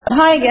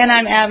Hi again,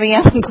 I'm Abby.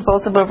 I'm a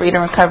compulsive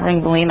overeater and recovering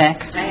bulimic.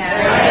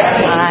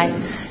 Hi.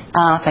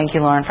 Thank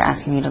you, Lauren, for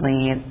asking me to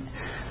lead.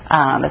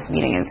 This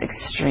meeting is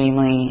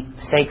extremely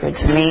sacred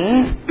to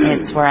me.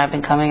 It's where I've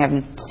been coming. I've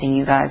been seeing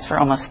you guys for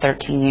almost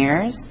 13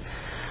 years.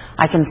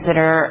 I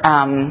consider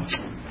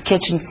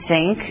kitchen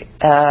sink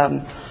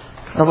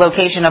the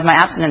location of my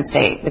abstinence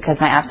state, because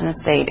my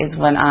abstinence state is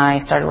when I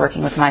started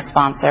working with my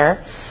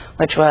sponsor,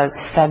 which was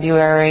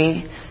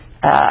February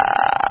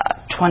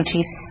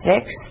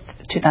 26th,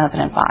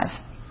 2005.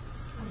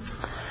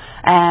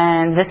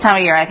 And this time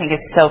of year I think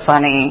is so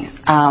funny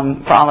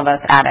for all of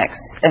us addicts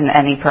in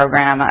any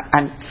program.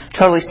 I'm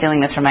totally stealing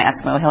this from my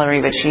Eskimo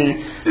Hillary, but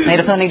she made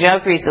a funny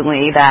joke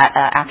recently that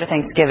after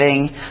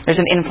Thanksgiving there's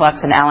an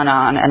influx in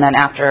Al-Anon, and then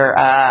after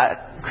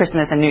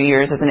Christmas and New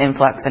Year's there's an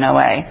influx in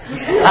OA.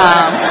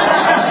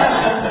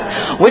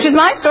 Which is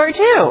my story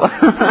too.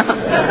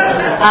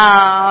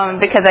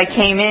 Because I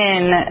came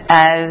in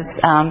as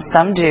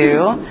some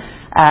do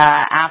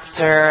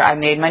after I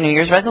made my New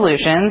Year's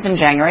resolutions in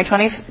January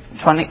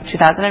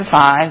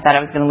 2005 that I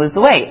was going to lose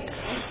the weight.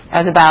 I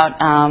was about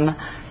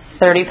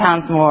 30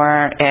 pounds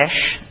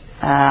more-ish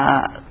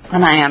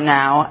than I am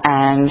now,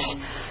 and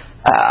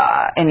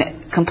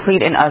in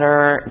complete and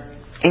utter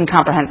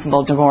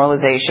incomprehensible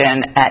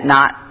demoralization at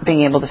not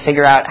being able to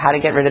figure out how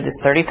to get rid of this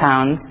 30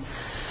 pounds,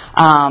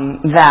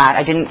 that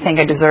I didn't think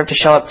I deserved to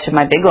show up to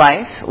my big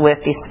life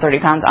with these 30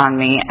 pounds on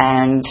me,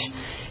 and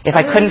if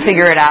I couldn't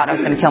figure it out, I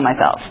was going to kill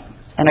myself.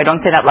 And I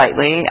don't say that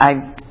lightly.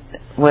 I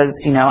would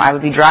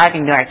be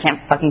driving and be like, I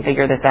can't fucking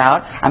figure this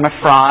out. I'm a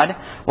fraud.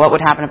 What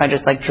would happen if I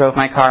just drove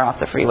my car off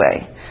the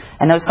freeway?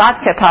 And those thoughts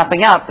kept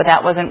popping up, but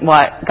that wasn't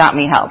what got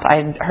me help. I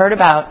had heard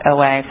about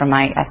OA from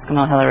my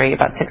Eskimo Hillary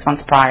about 6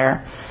 months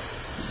prior.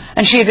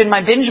 And she had been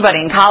my binge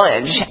buddy in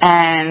college,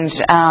 and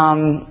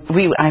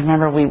I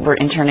remember we were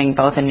interning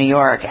both in New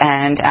York,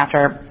 and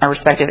after our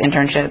respective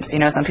internships,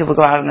 some people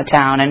go out in the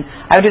town, and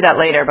I would do that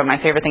later, but my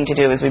favorite thing to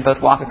do is we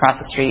both walk across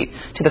the street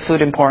to the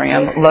food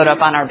emporium, load up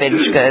on our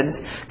binge goods,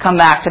 come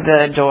back to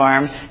the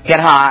dorm,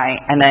 get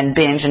high, and then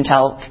binge and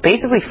tell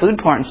basically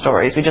food porn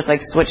stories. We just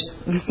switch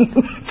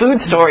food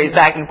stories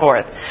back and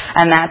forth,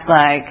 and that's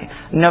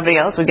nobody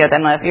else would get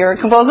that unless you're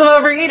a compulsive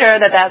overeater,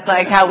 that's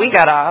how we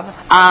got off.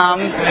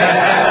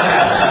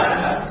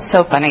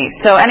 So funny.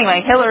 So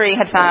anyway, Hillary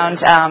had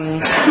found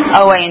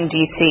OA in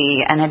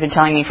D.C. and had been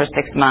telling me for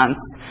 6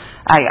 months.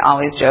 I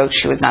always joke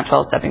she was not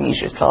 12-stepping me,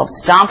 she was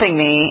 12-stomping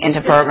me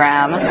into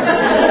program.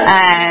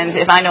 And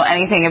if I know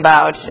anything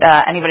about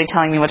anybody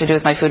telling me what to do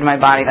with my food and my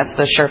body, that's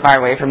the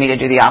surefire way for me to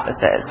do the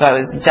opposite. So I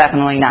was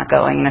definitely not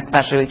going, and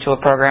especially to a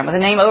program with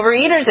the name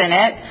Overeaters in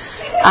it,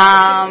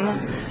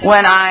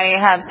 when I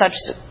have such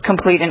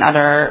complete and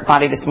utter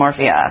body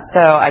dysmorphia.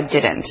 So I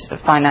didn't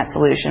find that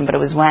solution, but it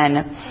was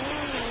when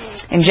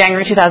in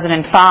January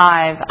 2005,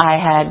 I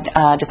had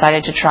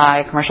decided to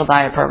try a commercial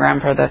diet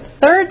program for the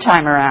third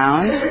time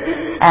around.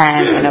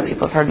 And I know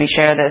people have heard me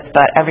share this,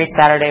 but every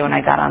Saturday when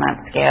I got on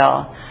that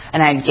scale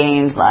and I had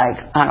gained 8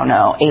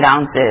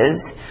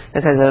 ounces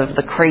because of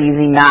the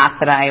crazy math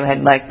that I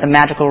had, the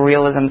magical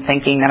realism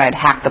thinking that I'd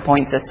hacked the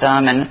point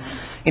system and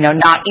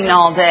not eaten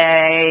all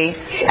day,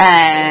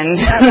 and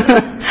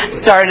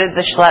started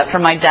the schlep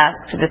from my desk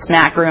to the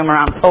snack room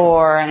around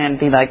 4, and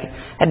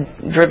had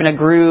driven a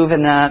groove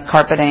in the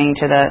carpeting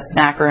to the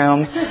snack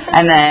room,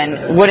 and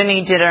then wouldn't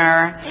eat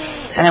dinner,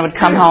 and then would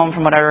come home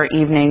from whatever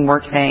evening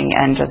work thing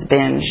and just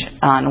binge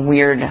on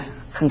weird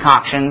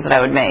concoctions that I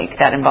would make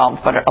that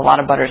involved a lot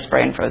of butter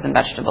spray and frozen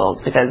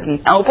vegetables, because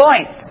no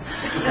point.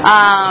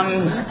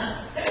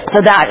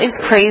 So that is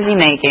crazy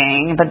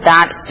making, but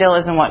that still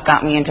isn't what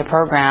got me into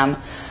program,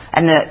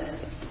 and the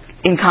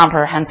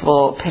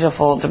incomprehensible,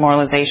 pitiful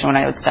demoralization when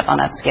I would step on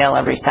that scale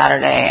every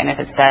Saturday, and if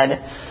it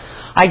said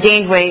I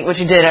gained weight,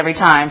 which it did every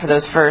time for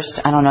those first,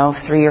 3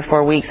 or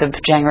 4 weeks of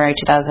January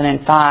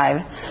 2005,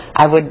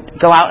 I would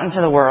go out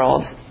into the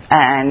world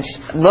and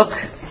look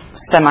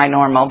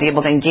semi-normal, be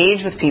able to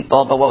engage with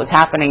people, but what was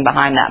happening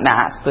behind that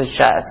mask was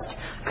just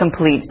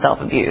complete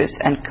self-abuse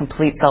and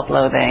complete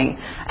self-loathing,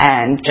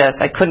 and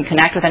I couldn't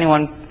connect with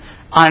anyone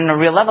on a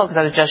real level because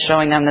I was just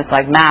showing them this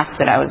mask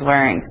that I was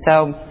wearing.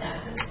 So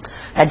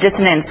that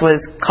dissonance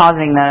was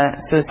causing the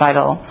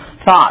suicidal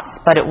thoughts,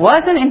 but it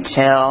wasn't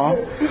until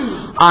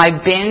I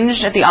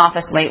binged at the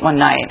office late one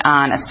night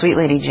on a Sweet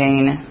Lady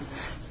Jane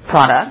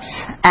product,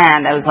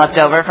 and that was left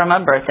over from a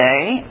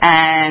birthday,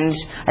 and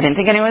I didn't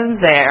think anyone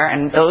was there,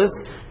 and those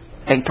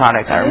big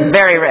products are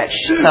very rich,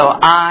 so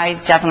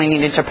I definitely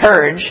needed to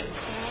purge.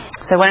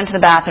 So I went into the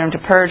bathroom to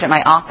purge at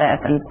my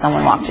office, and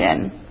someone walked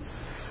in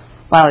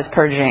while I was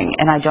purging.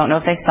 And I don't know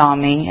if they saw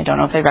me. I don't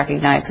know if they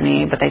recognized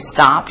me, but they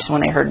stopped when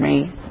they heard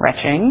me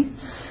retching.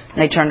 And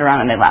they turned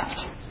around and they left.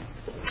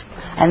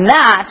 And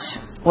that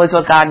was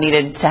what God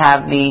needed to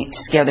have me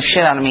scare the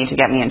shit out of me to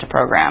get me into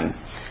program.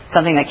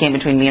 Something that came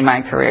between me and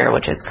my career,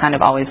 which has kind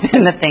of always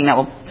been the thing that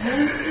will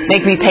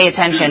make me pay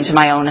attention to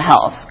my own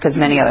health, because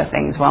many other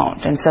things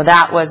won't. And so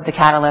that was the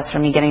catalyst for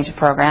me getting to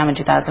program in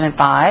 2005.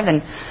 And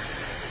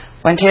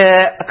Went to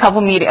a couple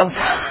meetings.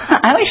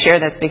 I always share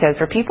this because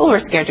for people who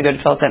are scared to go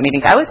to 12-step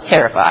meetings, I was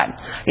terrified.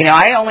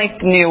 I only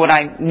knew what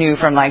I knew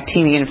from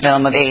TV and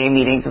film of AA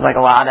meetings. It was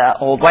a lot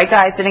of old white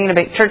guys sitting in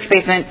a church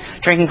basement,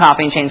 drinking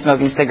coffee and chain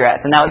smoking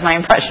cigarettes. And that was my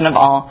impression of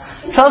all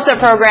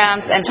 12-step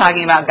programs and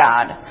talking about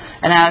God.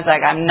 And I was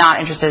like, I'm not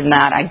interested in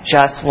that. I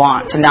just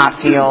want to not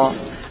feel,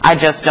 I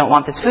just don't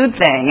want this food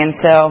thing. And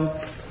so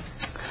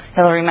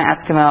Hillary, my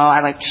Eskimo,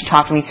 she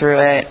talked me through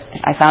it.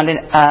 I found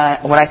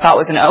what I thought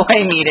was an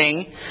OA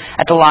meeting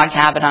at the log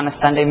cabin on a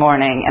Sunday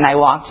morning, and I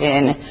walked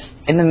in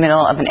the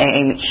middle of an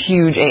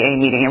huge AA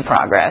meeting in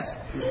progress.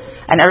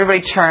 And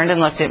everybody turned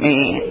and looked at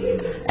me,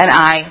 and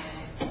I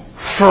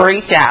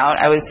freaked out.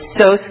 I was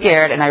so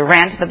scared, and I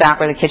ran to the back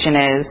where the kitchen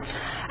is,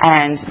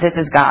 and this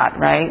is God,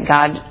 right?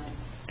 God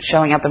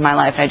showing up in my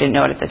life, and I didn't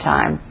know it at the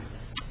time.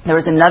 There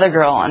was another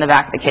girl in the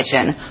back of the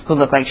kitchen who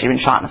looked like she'd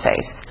been shot in the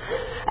face.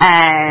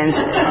 And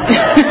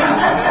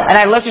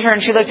I looked at her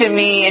and she looked at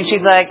me and she's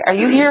like, "Are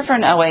you here for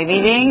an OA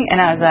meeting?" And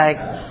I was like,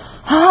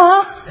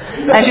 "Huh?"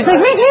 And she's like,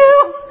 "Me too."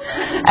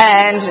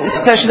 And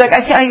so she's like,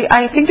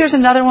 I think there's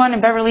another one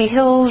in Beverly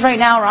Hills right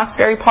now,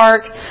 Roxbury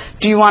Park.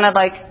 Do you want to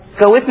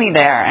go with me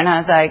there? And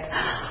I was like,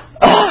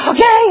 "Oh,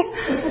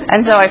 okay."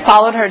 And so I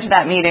followed her to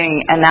that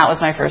meeting, and that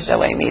was my first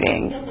OA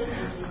meeting.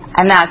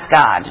 And that's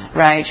God,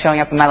 right,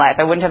 showing up in my life.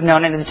 I wouldn't have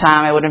known it at the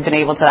time. I wouldn't have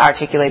been able to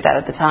articulate that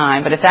at the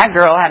time. But if that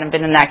girl hadn't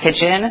been in that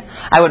kitchen,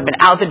 I would have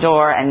been out the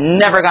door and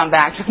never gone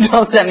back to a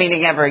 12-step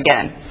meeting ever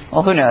again.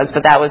 Well, who knows?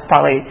 But that was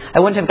probably, I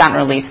wouldn't have gotten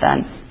relief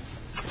then.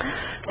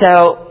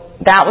 So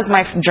that was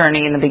my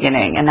journey in the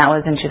beginning, and that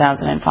was in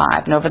 2005.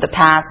 And over the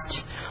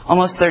past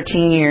almost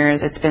 13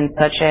 years, it's been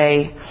such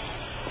a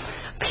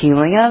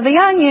peeling of the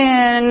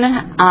onion,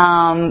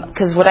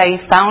 because what I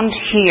found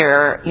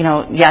here,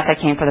 yes, I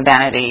came for the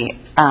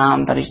vanity,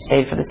 but I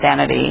stayed for the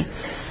sanity.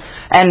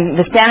 And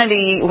the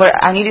sanity,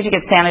 I needed to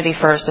get sanity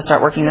first to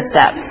start working the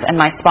steps.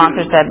 And my sponsor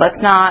said, let's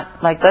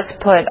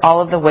put all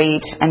of the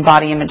weight and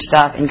body image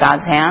stuff in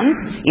God's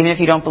hands, even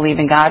if you don't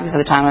believe in God, because at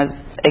the time I was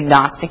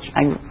agnostic.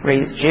 I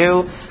raised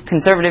Jew,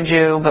 conservative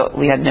Jew, but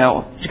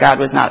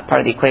God was not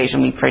part of the equation.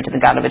 We prayed to the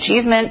God of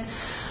achievement.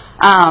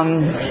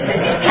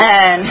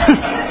 And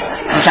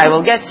which I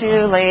will get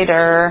to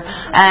later.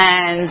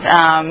 And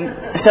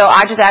so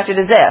I just acted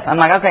as if. I'm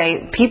like,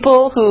 okay,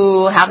 people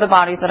who have the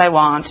bodies that I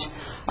want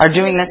are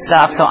doing this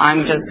stuff, so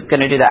I'm just going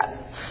to do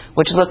that.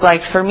 Which looked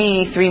like, for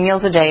me, 3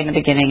 meals a day in the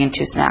beginning and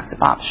 2 snacks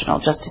if optional,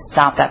 just to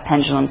stop that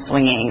pendulum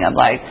swinging of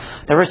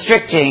the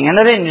restricting and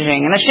the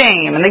binging and the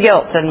shame and the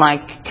guilt and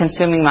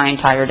consuming my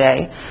entire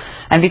day.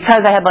 And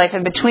because I had life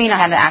in between, I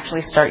had to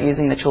actually start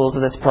using the tools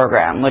of this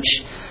program,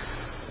 which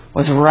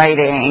was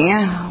writing,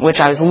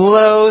 which I was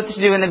loath to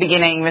do in the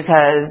beginning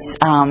because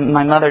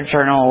my mother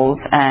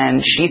journals, and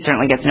she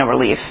certainly gets no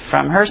relief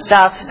from her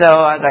stuff, so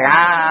I was like,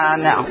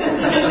 no.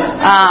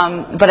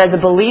 But as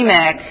a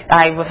bulimic,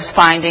 I was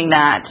finding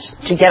that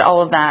to get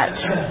all of that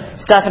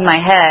stuff in my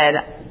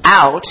head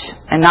out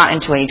and not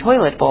into a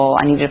toilet bowl,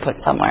 I needed to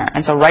put somewhere.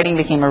 And so writing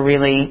became a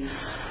really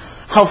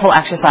helpful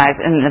exercise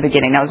in the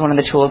beginning. That was one of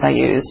the tools I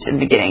used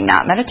in the beginning.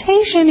 Not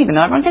meditation, even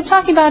though everyone kept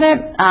talking about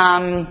it.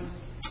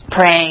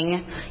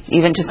 Praying,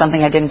 even to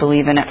something I didn't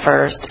believe in at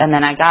first, and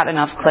then I got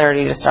enough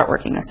clarity to start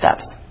working the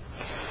steps.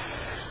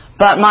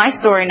 But my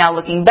story now,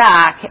 looking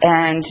back,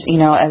 and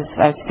as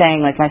I was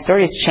saying, my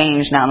story has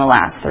changed now in the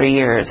last 3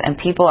 years, and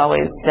people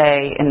always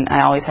say, and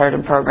I always heard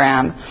in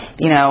program,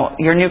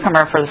 you're a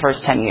newcomer for the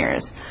first 10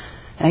 years.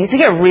 And I used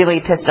to get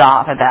really pissed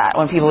off at that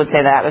when people would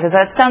say that, because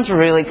that sounds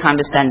really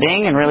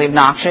condescending and really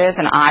obnoxious.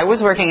 And I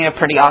was working in a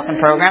pretty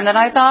awesome program that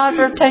I thought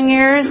for 10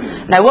 years.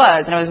 And I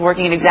was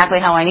working it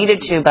exactly how I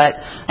needed to, but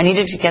I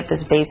needed to get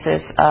this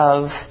basis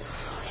of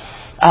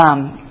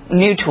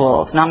new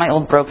tools, not my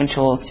old broken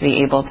tools, to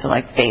be able to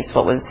face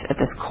what was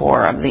at this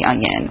core of the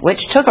onion,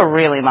 which took a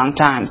really long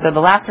time. So the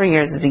last 3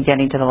 years has been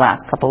getting to the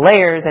last couple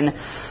layers, and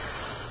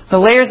the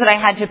layers that I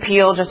had to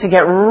peel just to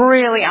get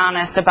really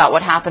honest about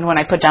what happened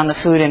when I put down the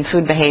food and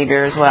food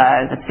behaviors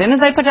was, as soon as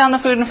I put down the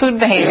food and food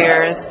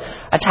behaviors,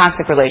 a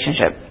toxic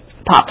relationship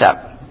popped up.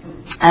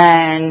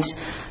 And,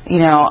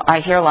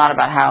 I hear a lot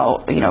about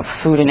how,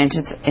 food and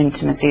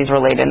intimacy is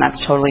related, and that's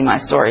totally my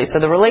story.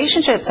 So the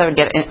relationships I would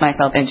get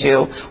myself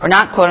into were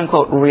not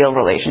quote-unquote real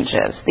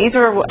relationships. These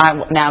are,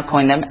 I now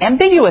coin them,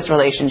 ambiguous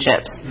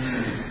relationships.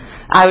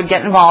 I would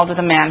get involved with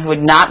a man who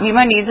would not meet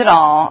my needs at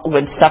all,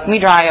 would suck me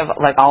dry of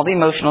all the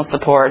emotional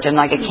support, and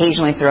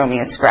occasionally throw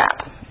me a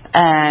scrap.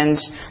 And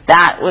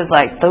that was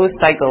those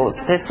cycles.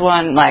 This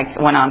one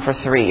went on for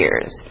 3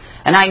 years.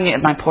 And I knew,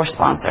 my poor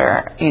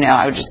sponsor,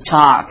 I would just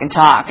talk and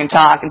talk and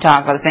talk and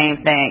talk about the same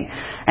thing.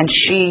 And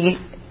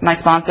my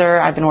sponsor,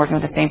 I've been working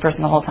with the same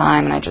person the whole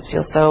time, and I just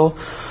feel so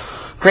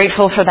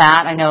grateful for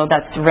that. I know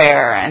that's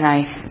rare, and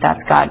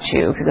that's God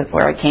too, because of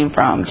where I came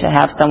from, to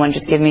have someone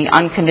just give me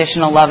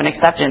unconditional love and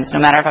acceptance, no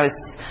matter if I was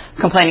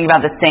complaining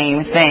about the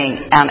same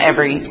thing on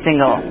every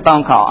single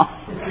phone call.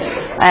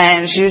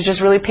 And she was just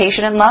really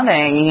patient and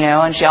loving,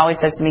 and she always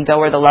says to me, go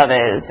where the love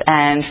is.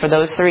 And for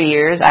those 3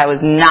 years, I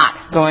was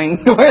not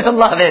going where the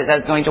love is. I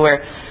was going to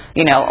where,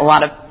 a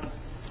lot of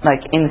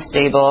like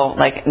unstable,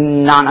 like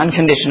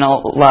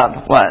non-unconditional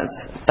love was.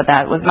 But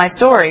that was my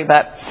story,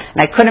 and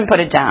I couldn't put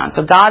it down.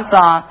 So God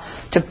saw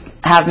to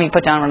have me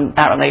put down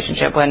that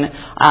relationship when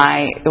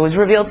it was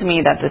revealed to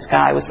me that this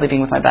guy was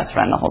sleeping with my best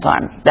friend the whole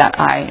time, that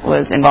I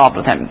was involved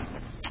with him.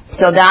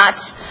 So that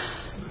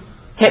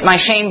hit my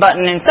shame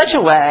button in such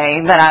a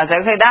way that I was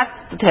like, okay,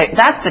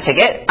 that's the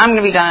ticket. I'm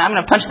going to be done. I'm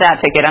going to punch that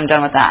ticket. I'm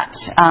done with that.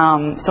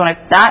 So when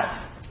that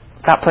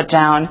got put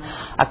down,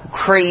 a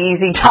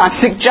crazy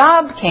toxic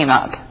job came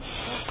up.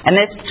 And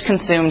this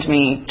consumed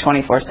me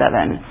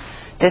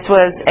 24/7. This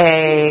was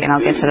and I'll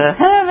get to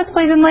this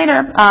plays in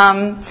later.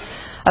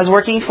 I was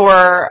working for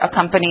a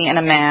company and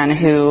a man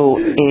who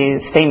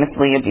is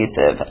famously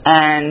abusive.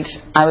 And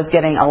I was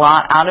getting a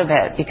lot out of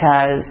it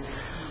because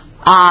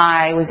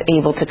I was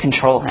able to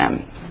control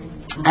him.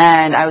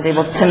 And I was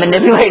able to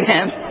manipulate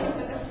him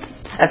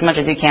as much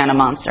as you can, a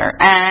monster.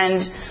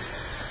 And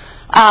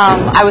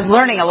I was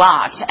learning a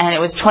lot, and it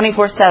was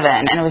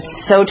 24/7, and it was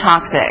so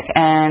toxic.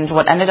 And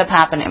what ended up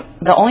happening,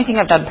 the only thing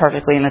I've done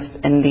perfectly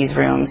in these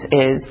rooms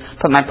is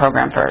put my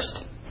program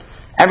first.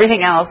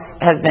 Everything else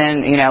has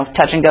been,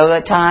 touch and go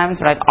at times,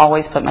 but I've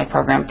always put my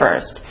program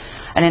first.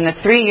 And in the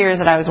 3 years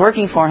that I was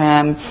working for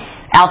him,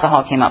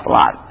 alcohol came up a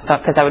lot. So,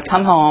 because I would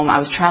come home, I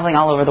was traveling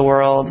all over the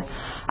world.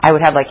 I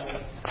would have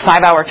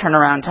 5-hour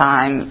turnaround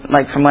time,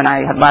 from when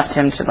I had left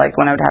him to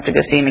when I would have to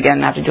go see him again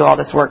and have to do all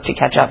this work to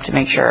catch up to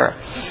make sure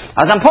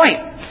I was on point.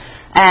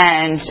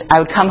 And I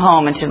would come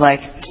home and to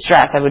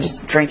stress, I was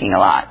just drinking a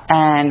lot.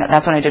 And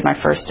that's when I did my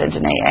first stint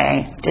in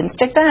AA. Didn't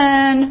stick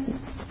then.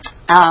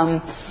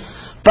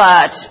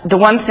 But the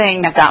one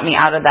thing that got me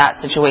out of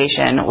that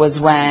situation was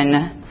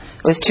when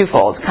it was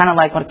twofold, kind of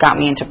like what got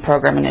me into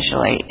program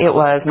initially. It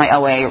was my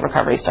OA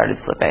recovery started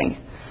slipping.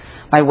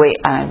 My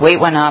weight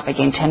went up. I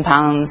gained 10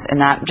 pounds in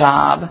that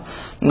job.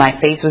 My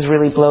face was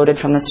really bloated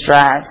from the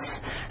stress,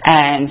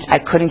 and I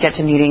couldn't get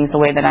to meetings the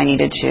way that I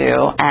needed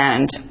to.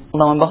 And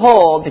lo and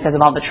behold, because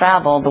of all the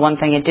travel, the one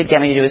thing it did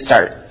get me to do is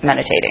start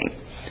meditating.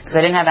 Because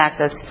I didn't have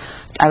access.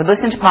 I would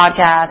listen to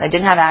podcasts. I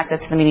didn't have access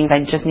to the meetings.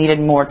 I just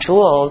needed more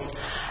tools.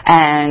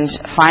 And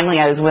finally,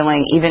 I was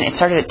willing, it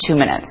started at 2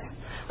 minutes.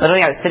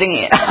 Literally, I was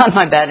sitting on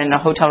my bed in a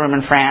hotel room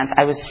in France.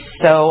 I was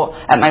so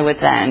at my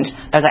wit's end.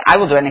 I was like,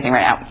 I will do anything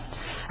right now.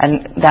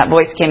 And that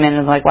voice came in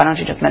and was like, why don't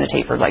you just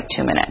meditate for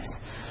 2 minutes?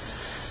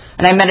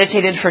 And I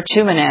meditated for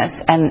 2 minutes,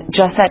 and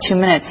just that 2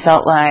 minutes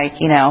felt like,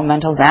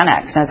 mental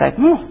Xanax. And I was like,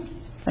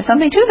 there's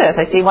something to this.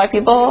 I see why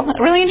people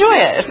really enjoy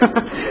it.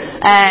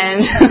 And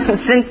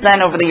since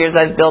then, over the years,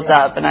 I've built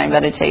up, and I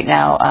meditate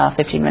now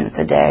 15 minutes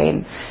a day.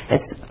 And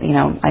it's,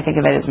 I think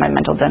of it as my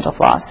mental dental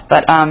floss.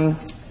 But,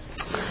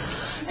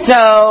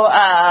 so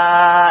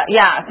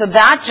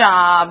that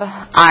job,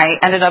 I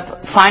ended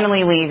up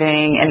finally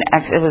leaving, and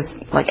it was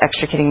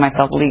extricating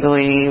myself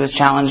legally. It was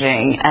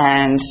challenging,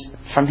 and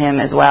from him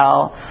as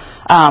well.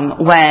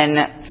 When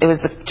it was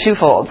the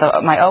twofold,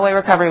 my OA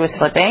recovery was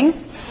slipping,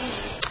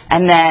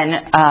 and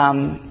then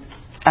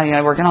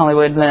I work in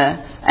Hollywood,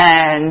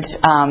 and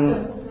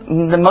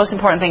the most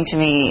important thing to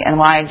me, and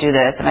why I do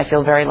this, and I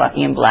feel very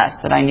lucky and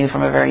blessed that I knew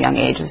from a very young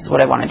age this is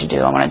what I wanted to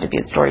do. I wanted to be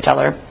a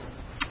storyteller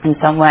in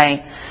some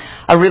way.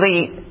 A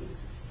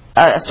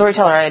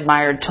storyteller I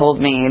admired told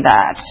me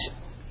that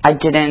I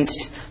didn't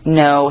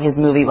know his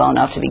movie well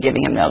enough to be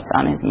giving him notes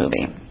on his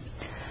movie.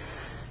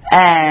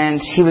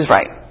 And he was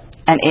right.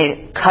 And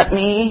it cut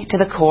me to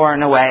the core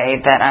in a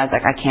way that I was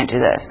like, I can't do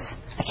this.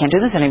 I can't do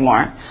this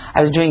anymore.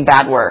 I was doing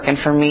bad work. And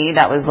for me,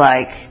 that was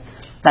I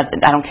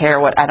don't care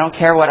what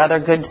other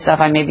good stuff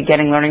I may be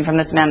learning from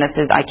this man.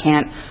 I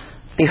can't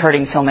be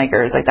hurting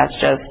filmmakers. That's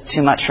just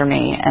too much for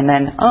me. And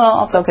then,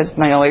 also because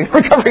my OA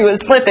recovery was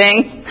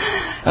slipping,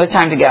 it was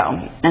time to go.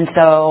 And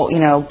so,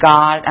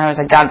 I was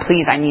like, God,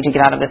 please, I need to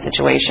get out of this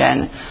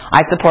situation.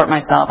 I support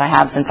myself. I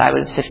have since I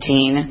was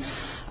 15.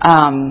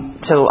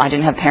 So I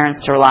didn't have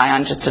parents to rely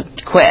on just to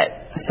quit.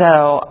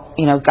 So,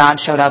 God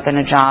showed up in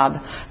a job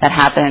that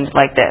happened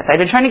like this. I've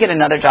been trying to get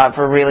another job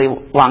for a really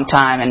long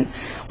time. And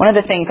one of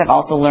the things I've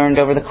also learned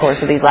over the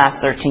course of these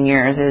last 13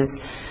 years is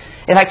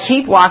if I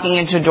keep walking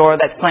into a door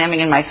that's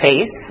slamming in my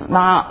face,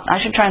 I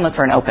should try and look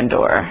for an open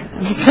door.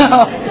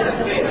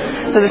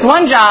 So this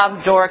one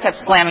door kept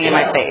slamming in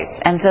my face.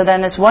 And so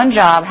then this one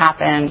job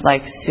happened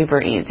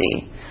super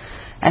easy.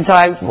 And so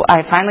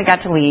I finally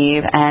got to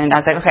leave, and I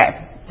was like,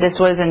 okay, this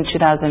was in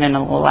 2011.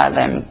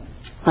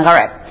 All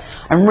right,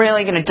 I'm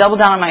really going to double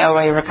down on my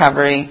OA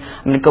recovery.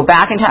 I'm going to go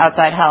back into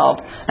outside help.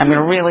 And I'm going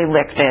to really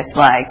lick this,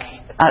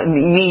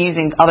 me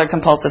using other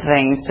compulsive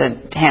things to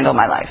handle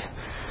my life.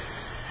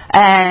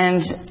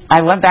 And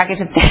I went back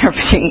into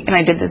therapy, and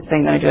I did this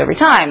thing that I do every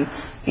time.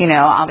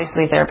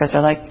 Obviously therapists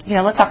are like,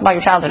 let's talk about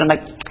your childhood. I'm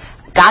like,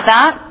 got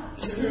that?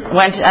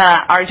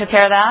 Already took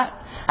care of that.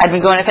 I've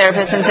been going to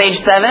therapist since age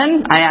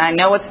 7. I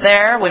know what's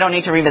there. We don't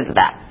need to revisit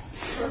that.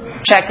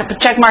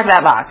 Check mark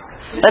that box.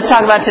 Let's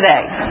talk about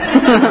today.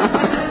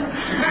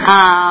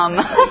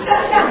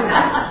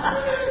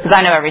 Because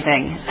I know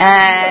everything.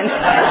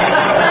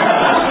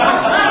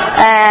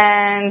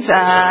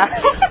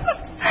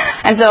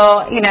 And And so,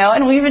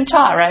 and we've been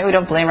taught, right? We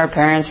don't blame our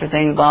parents for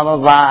things, blah, blah,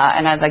 blah.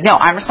 And I was like, no,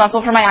 I'm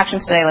responsible for my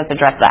actions today. Let's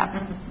address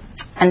that.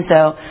 And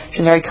so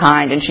she's very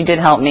kind, and she did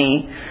help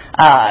me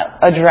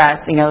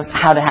address,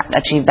 how to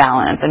achieve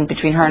balance. And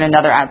between her and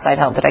another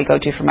outside help that I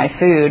go to for my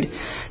food,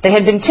 they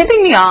had been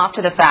tipping me off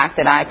to the fact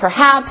that I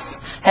perhaps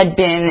had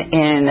been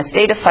in a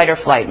state of fight or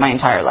flight my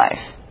entire life.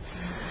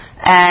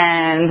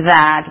 And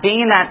that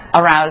being in that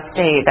aroused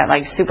state, that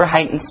like super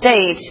heightened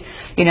state,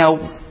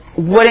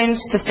 wouldn't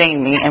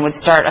sustain me and would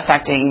start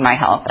affecting my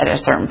health at a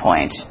certain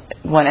point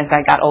as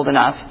I got old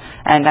enough.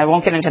 And I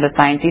won't get into the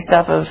sciencey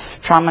stuff of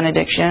trauma and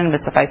addiction,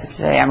 but suffice it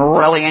to say, I'm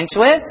really into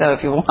it. So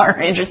if you are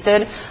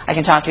interested, I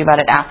can talk to you about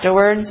it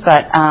afterwards.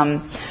 But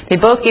they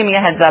both gave me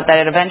a heads up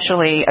that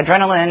eventually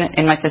adrenaline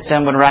in my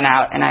system would run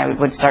out, and I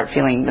would start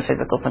feeling the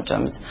physical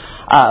symptoms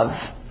of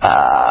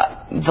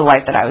the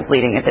life that I was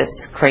leading at this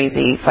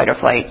crazy fight or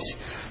flight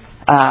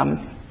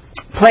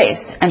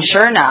place. And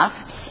sure enough,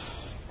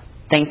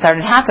 things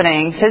started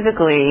happening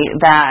physically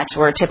that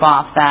were a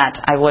tip-off that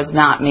I was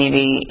not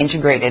maybe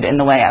integrated in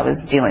the way I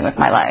was dealing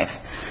with my life.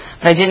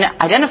 But I didn't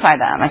identify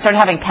them. I started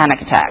having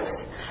panic attacks.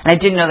 And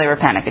I didn't know they were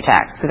panic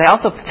attacks because I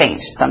also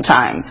faint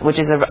sometimes, which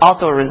is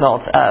also a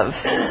result of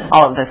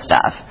all of this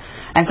stuff.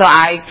 And so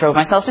I drove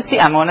myself to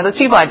I'm one of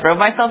those people. I drove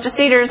myself to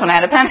Cedars when I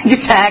had a panic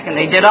attack, and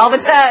they did all the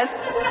tests.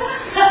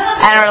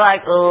 And were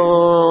like,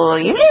 oh,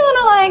 you may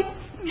want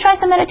to try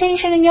some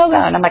meditation and yoga.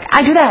 And I'm like,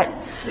 I do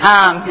that.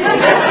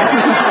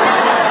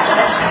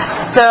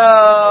 So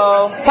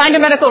find a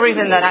medical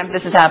reason that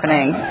this is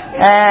happening.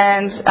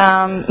 And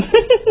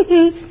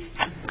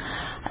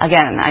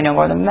again, I know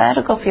more than the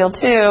medical field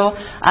too.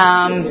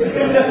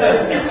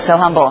 So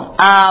humble.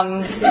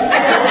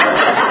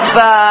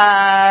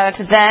 But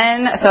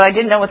then, so I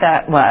didn't know what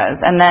that was.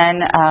 And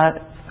then,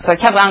 so I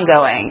kept on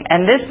going.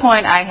 And at this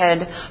point, I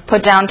had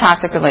put down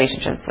toxic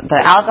relationships.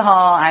 The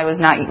alcohol, I was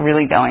not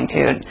really going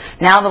to.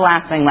 Now the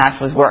last thing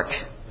left was work.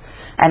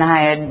 And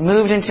I had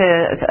moved into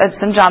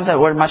some jobs that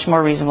were much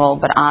more reasonable,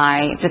 but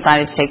I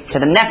decided to take to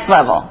the next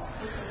level.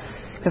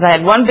 Because I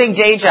had one big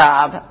day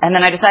job, and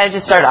then I decided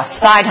to start a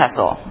side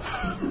hustle.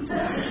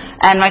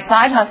 And my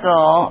side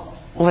hustle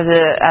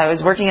I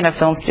was working in a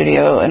film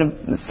studio in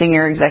a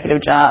senior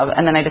executive job,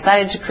 and then I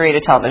decided to create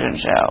a television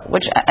show,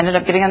 which ended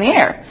up getting on the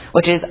air,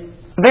 which is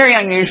very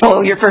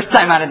unusual your first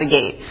time out of the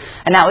gate.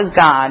 And that was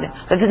God.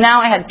 But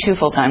now I had 2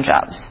 full-time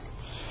jobs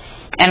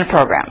and a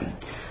program.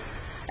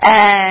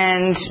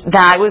 And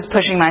that was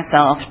pushing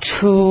myself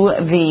to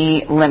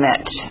the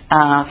limit,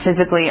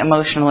 physically,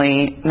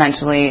 emotionally,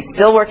 mentally,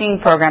 still working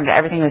programmed.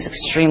 Everything was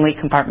extremely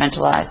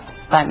compartmentalized.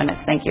 5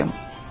 minutes, thank you.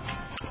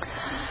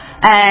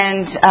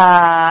 And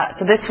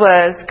so this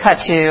was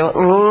cut to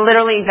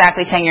literally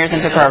exactly 10 years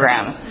into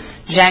program.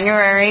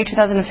 January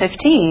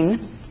 2015,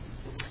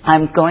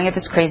 I'm going at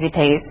this crazy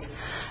pace,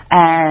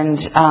 and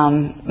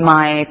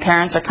my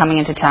parents are coming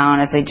into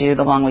town as they do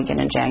the long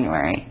weekend in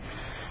January.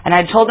 And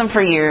I'd told them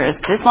for years,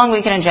 this long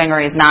weekend in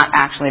January is not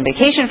actually a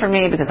vacation for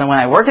me, because when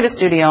I work at a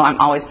studio,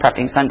 I'm always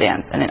prepping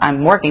Sundance, and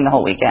I'm working the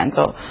whole weekend.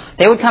 So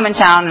they would come in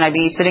town, and I'd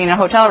be sitting in a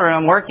hotel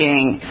room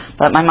working,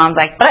 but my mom's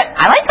like, but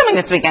I like coming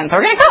this weekend,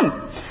 so we're going to come.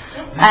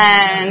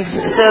 And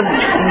so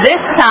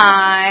this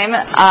time,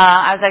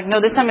 I was like, no,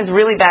 this time is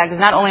really bad,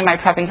 because not only am I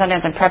prepping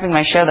Sundance, I'm prepping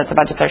my show that's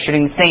about to start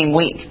shooting the same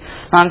week.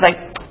 Mom's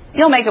like,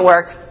 you'll make it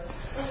work.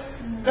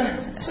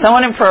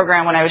 Someone in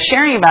program, when I was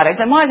sharing about it,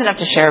 because I'm always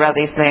enough to share about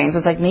these things,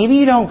 was like, maybe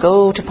you don't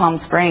go to Palm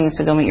Springs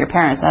to go meet your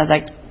parents. And I was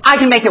like, I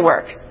can make it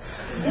work.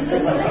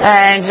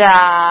 And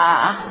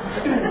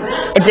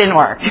it didn't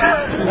work.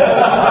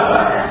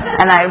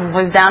 And I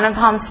was down in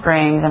Palm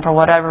Springs, and for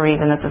whatever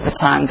reason, this is the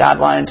time God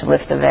wanted to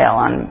lift the veil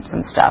on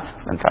some stuff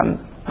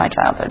from my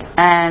childhood.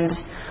 And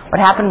what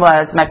happened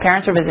was, my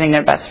parents were visiting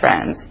their best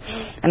friends.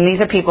 And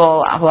these are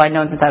people who I'd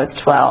known since I was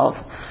 12.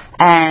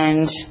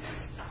 And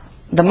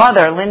the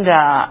mother,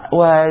 Linda,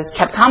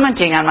 kept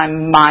commenting on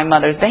my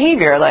mother's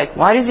behavior. Like,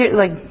 why does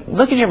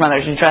look at your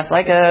mother, she's dressed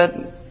like a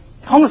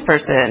homeless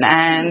person,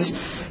 and,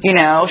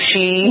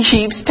 she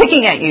keeps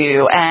picking at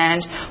you.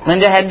 And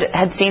Linda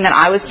had seen that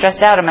I was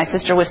stressed out and my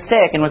sister was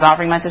sick and was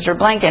offering my sister a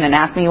blanket and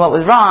asked me what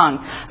was wrong.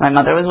 My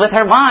mother was with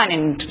her wine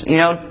and,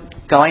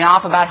 going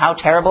off about how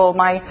terrible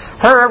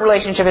her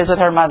relationship is with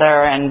her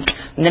mother, and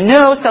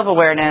no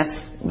self-awareness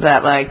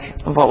that,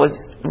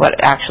 what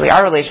actually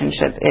our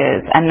relationship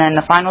is. And then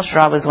the final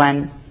straw was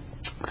when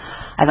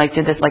I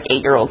did this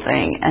 8-year-old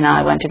thing, and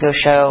I went to go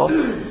show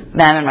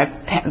them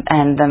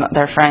and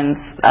their friends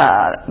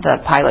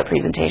the pilot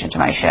presentation to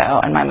my show,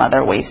 and my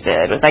mother was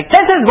like,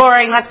 this is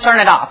boring, let's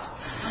turn it off.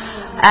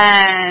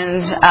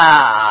 And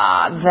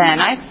then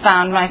I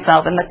found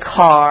myself in the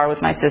car with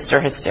my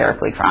sister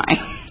hysterically crying.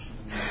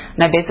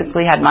 And I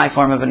basically had my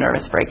form of a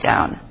nervous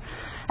breakdown.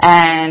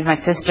 And my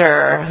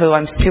sister, who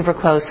I'm super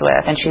close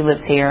with, and she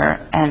lives here,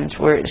 and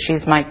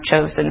she's my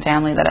chosen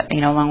family that,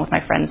 along with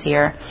my friends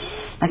here.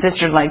 My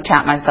sister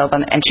tapped myself,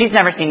 and she's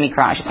never seen me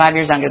cry. She's 5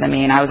 years younger than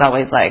me, and I was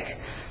always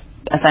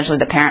essentially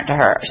the parent to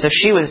her. So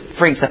she was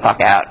freaked the fuck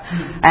out.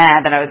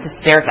 And that I was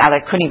hysterical. I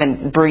couldn't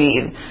even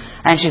breathe.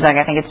 And she's like,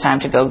 I think it's time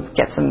to go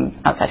get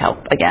some outside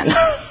help again.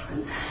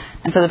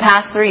 And so the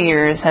past 3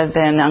 years have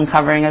been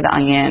uncovering of the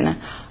onion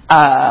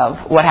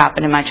of what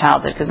happened in my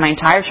childhood, because my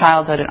entire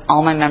childhood and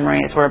all my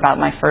memories were about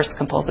my first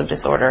compulsive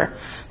disorder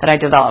that I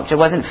developed. It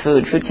wasn't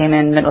food. Food came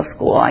in middle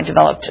school. I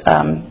developed,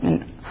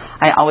 and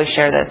I always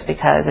share this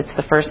because it's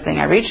the first thing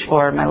I reached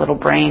for. My little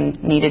brain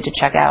needed to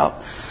check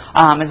out.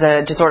 Is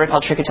a disorder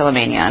called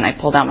trichotillomania, and I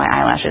pulled out my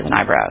eyelashes and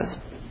eyebrows.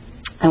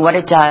 And what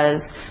it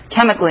does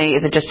chemically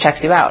is it just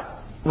checks you out,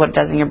 what it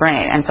does in your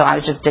brain. And so I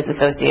was just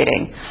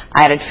disassociating.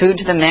 I added food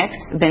to the mix,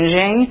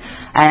 binging,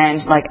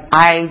 and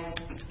I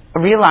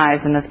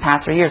realized in this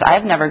past 3 years, I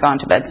have never gone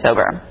to bed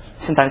sober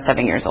since I was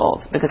 7 years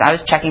old, because I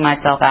was checking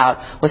myself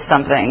out with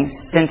something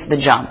since the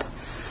jump.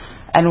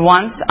 And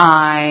once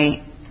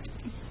I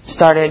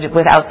started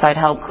with outside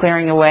help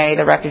clearing away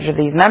the wreckage of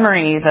these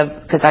memories,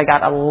 because I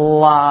got a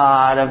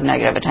lot of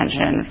negative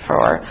attention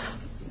for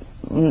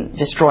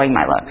destroying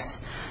my looks.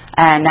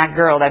 And that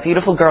girl, that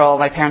beautiful girl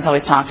my parents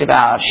always talked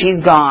about,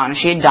 she's gone.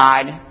 She had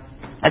died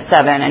at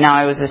 7, and now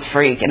I was this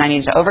freak, and I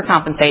needed to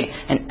overcompensate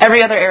in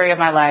every other area of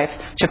my life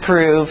to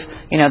prove,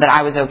 that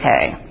I was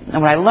okay.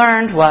 And what I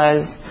learned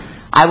was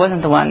I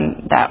wasn't the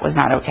one that was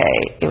not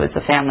okay. It was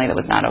the family that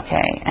was not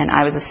okay, and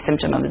I was a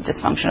symptom of the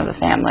dysfunction of the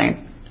family.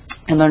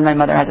 I learned my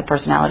mother has a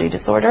personality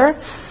disorder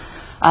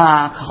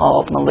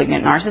called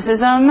malignant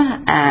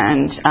narcissism,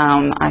 and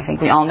I think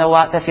we all know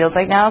what that feels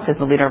like now, because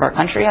the leader of our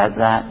country has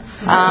that.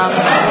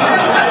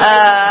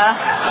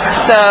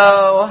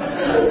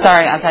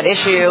 Sorry, outside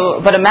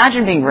issue, but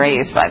imagine being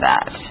raised by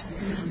that.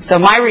 So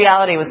my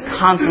reality was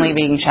constantly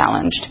being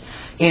challenged.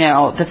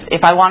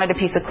 If I wanted a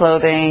piece of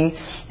clothing,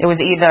 it was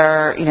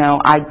either,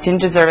 I didn't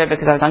deserve it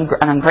because I was an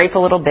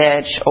ungrateful little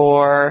bitch,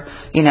 or,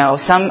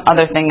 some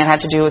other thing that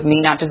had to do with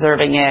me not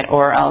deserving it,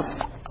 or else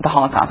the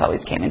Holocaust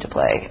always came into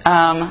play.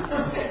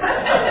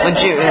 With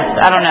Jews,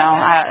 I don't know.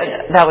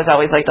 That was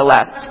always the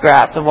last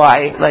grasp of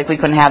why, we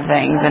couldn't have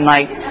things, and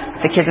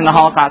the kids in the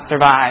Holocaust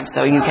survived,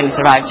 so you can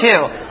survive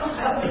too.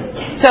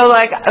 So,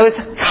 I was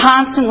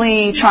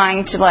constantly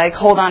trying to,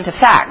 hold on to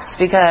facts,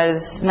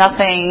 because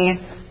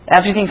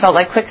everything felt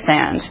like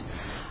quicksand.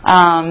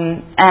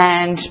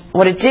 And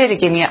what it did, it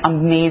gave me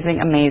amazing,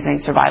 amazing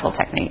survival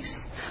techniques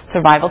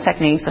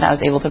that I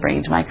was able to bring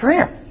into my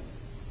career.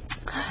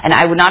 And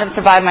I would not have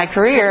survived my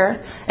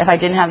career if I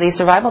didn't have these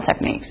survival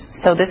techniques.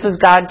 So this was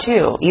God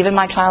too. Even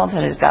my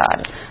childhood is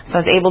God. So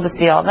I was able to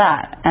see all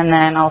that. And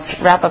then I'll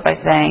wrap up by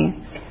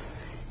saying,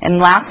 in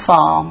last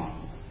fall,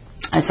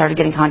 I started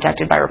getting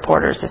contacted by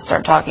reporters to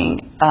start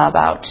talking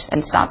about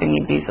and stopping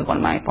the abuse of one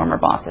of my former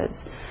bosses.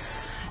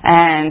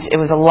 And it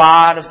was a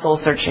lot of soul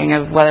searching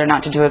of whether or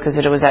not to do it, because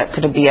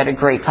could be at a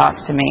great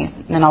cost to me.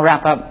 And then I'll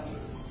wrap up.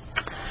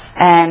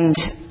 And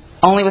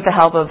only with the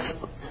help of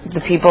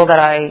the people that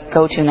I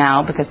go to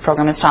now, because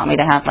program has taught me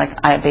to have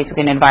I have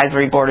basically an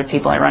advisory board of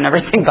people I run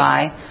everything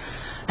by.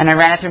 And I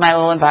ran it through my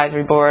little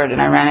advisory board, and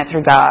I ran it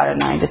through God,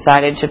 and I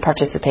decided to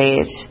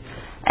participate.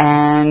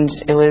 And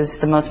it was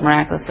the most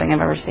miraculous thing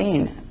I've ever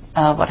seen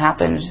of what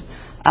happened.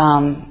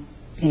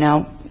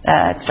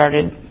 It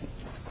started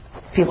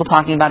people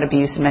talking about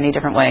abuse in many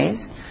different ways.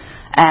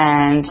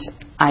 And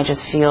I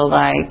just feel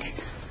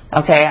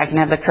okay, I can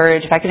have the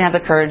courage. If I can have the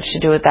courage to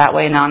do it that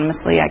way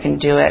anonymously, I can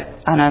do it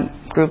on a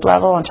group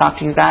level and talk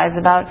to you guys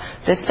about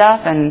this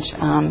stuff. And,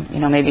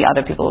 maybe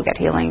other people will get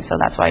healing. So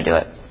that's why I do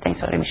it. Thanks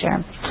for letting me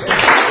share.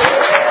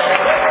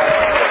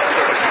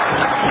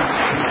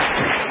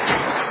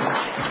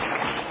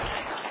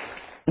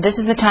 This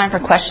is the time for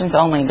questions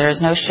only. There is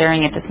no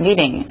sharing at this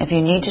meeting. If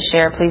you need to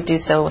share, please do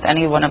so with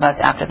any one of us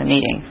after the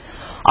meeting.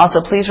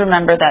 Also, please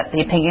remember that the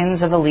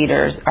opinions of the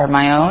leaders are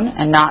my own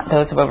and not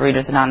those of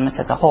Overeaters Anonymous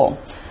as a whole.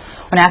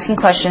 When asking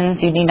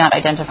questions, you need not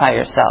identify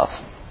yourself.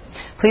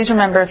 Please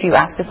remember, if you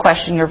ask a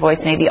question, your voice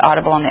may be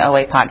audible on the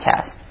OA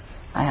podcast.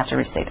 I have to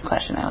restate the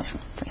question. I always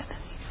forget that.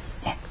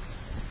 Yeah.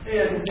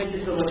 Hey, thank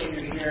you so much for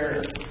your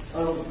share.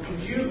 Could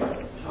you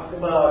talk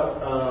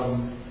about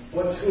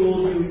what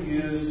tools you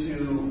use to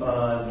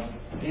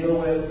deal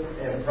with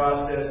and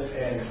process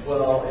and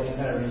quell any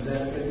kind of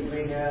resentment you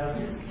may have,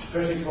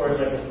 especially towards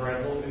a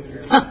parental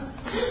figure?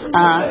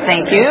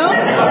 Thank you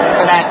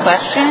for that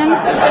question.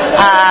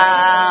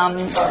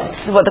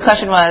 So the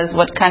question was,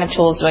 what kind of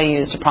tools do I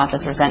use to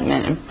process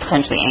resentment and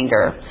potentially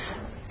anger,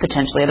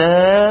 potentially at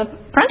a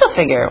parental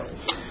figure?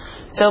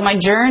 So my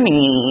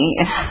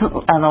journey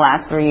in the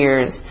last 3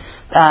 years,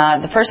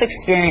 the first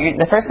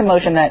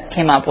emotion that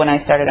came up when I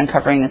started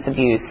uncovering this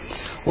abuse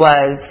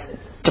was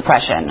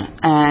depression.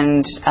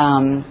 And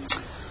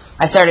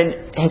I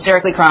started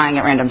hysterically crying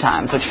at random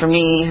times, which for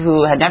me,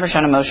 who had never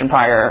shown emotion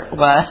prior,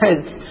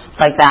 was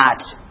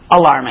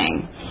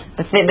alarming.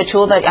 The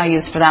tool that I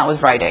used for that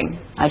was writing.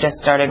 I just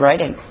started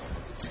writing.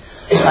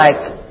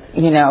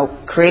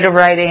 Creative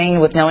writing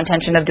with no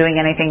intention of doing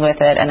anything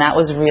with it, and that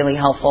was really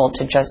helpful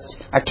to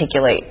just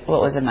articulate what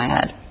was in my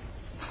head.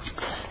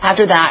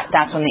 After that,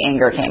 that's when the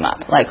anger came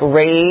up.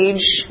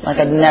 Rage,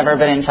 I'd never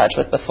been in touch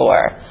with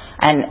before.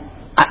 And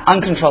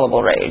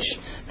uncontrollable rage.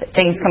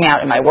 Things coming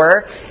out in my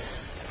work,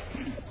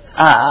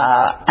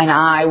 and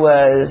I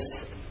was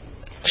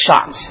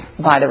shocked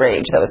by the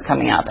rage that was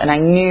coming up. And I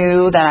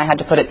knew that I had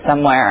to put it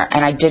somewhere,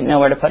 and I didn't know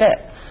where to put it.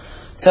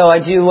 So I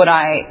do what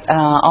I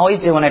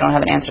always do when I don't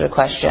have an answer to a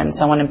question.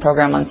 Someone in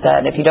program once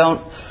said, if you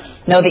don't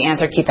know the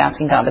answer, keep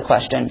asking God the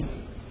question.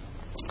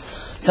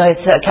 So I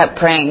kept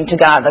praying to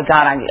God, like,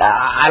 God,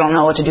 I don't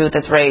know what to do with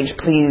this rage.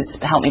 Please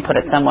help me put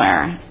it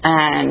somewhere.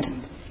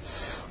 And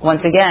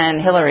once again,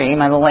 Hillary,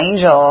 my little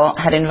angel,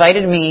 had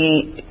invited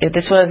me,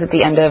 this was at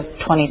the end of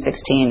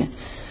 2016,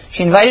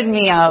 she invited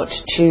me out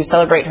to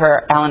celebrate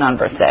her Al-Anon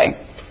birthday.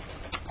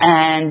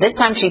 And this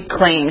time she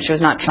claimed she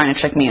was not trying to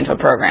trick me into a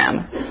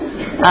program.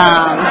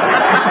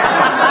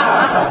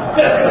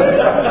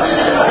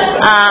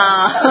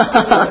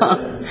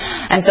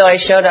 And so I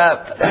showed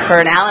up for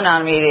an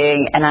Al-Anon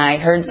meeting, and I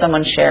heard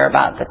someone share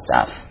about this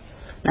stuff.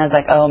 And I was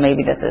like, oh,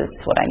 maybe this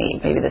is what I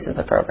need. Maybe this is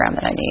the program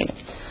that I need.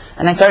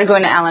 And I started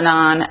going to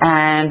Al-Anon,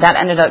 and that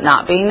ended up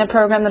not being the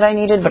program that I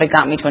needed, but it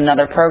got me to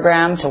another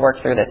program to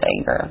work through this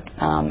anger.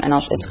 And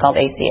it's called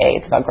ACA.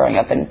 It's about growing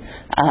up in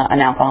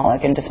an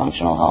alcoholic and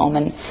dysfunctional home.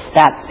 And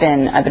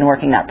I've been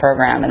working that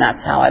program, and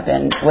that's how I've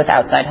been, with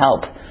outside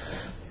help,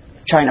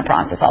 trying to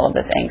process all of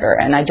this anger.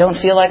 And I don't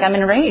feel like I'm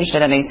enraged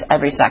at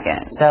every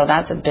second. So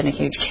that's been a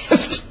huge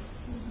gift.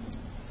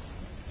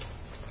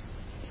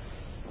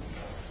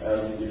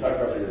 You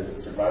talked about your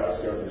survival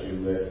skills that you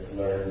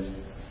learned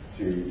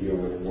to deal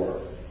with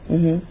work.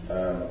 Mm-hmm.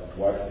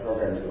 What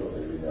program tools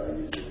are you now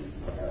using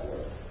at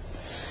work?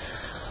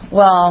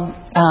 Well,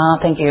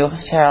 thank you,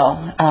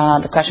 Cheryl.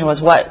 The question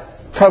was, what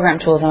program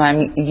tools am I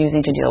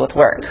using to deal with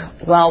work?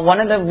 Well, one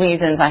of the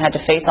reasons I had to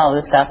face all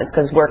of this stuff is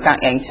because work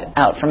got yanked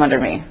out from under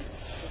me.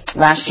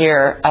 Last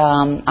year,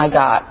 I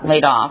got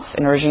laid off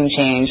in a regime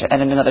change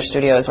at another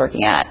studio I was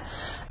working at.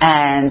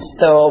 And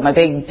so my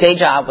big day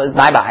job was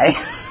bye-bye.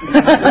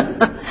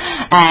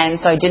 And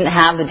so I didn't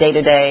have the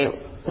day-to-day,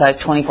 like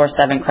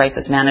 24/7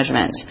 crisis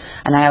management.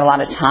 And I had a lot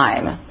of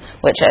time,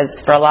 which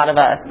is, for a lot of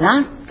us,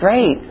 not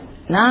great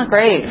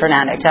for an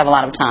addict to have a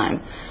lot of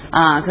time.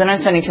 Because then I'm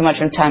spending too much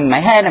time in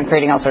my head, I'm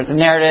creating all sorts of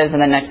narratives,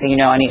 and then next thing you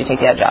know, I need to take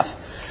the edge off.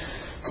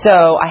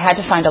 So I had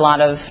to find a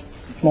lot of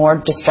more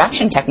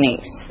distraction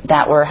techniques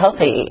that were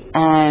healthy.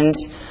 And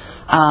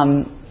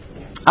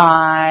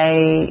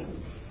I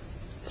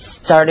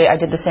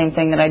did the same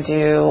thing that I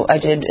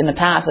did in the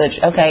past, which,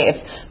 okay,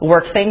 if the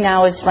work thing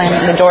now is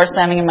the door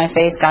slamming in my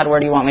face, God, where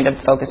do you want me to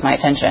focus my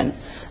attention?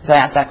 So I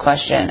asked that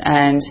question.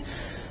 And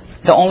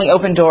the only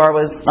open door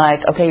was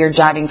like, okay, you're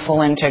diving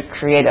full into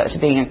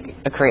being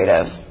a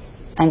creative.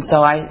 And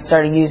so I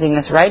started using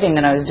this writing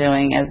that I was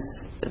doing as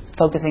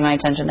focusing my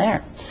attention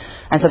there.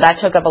 And so that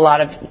took up a lot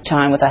of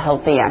time with a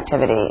healthy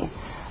activity.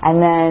 And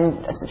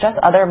then just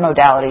other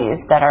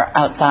modalities that are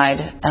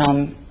outside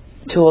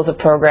tools of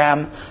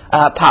program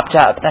popped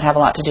up that have a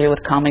lot to do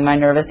with calming my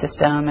nervous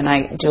system. And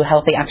I do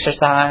healthy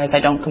exercise.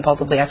 I don't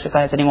compulsively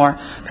exercise anymore.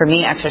 For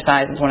me,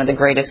 exercise is one of the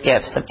greatest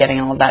gifts of getting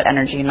all of that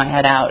energy in my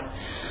head out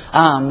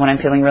when I'm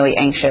feeling really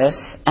anxious.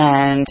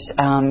 And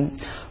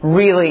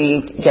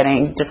really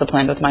getting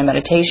disciplined with my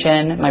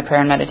meditation, my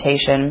prayer and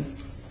meditation.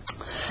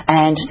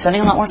 And just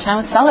spending a lot more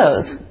time with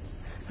fellows.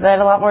 I had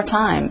a lot more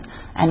time.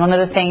 And one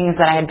of the things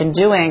that I had been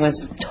doing was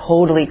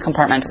totally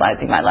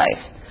compartmentalizing my life.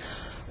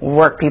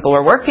 Work people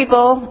were work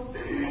people.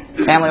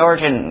 Family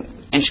origin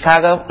in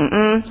Chicago,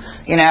 and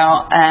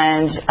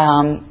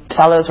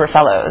fellows were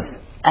fellows.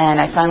 And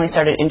I finally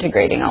started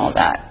integrating all of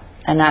that.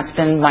 And that's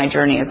been my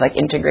journey, is like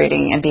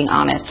integrating and being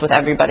honest with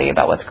everybody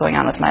about what's going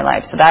on with my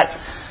life. So that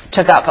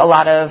took up a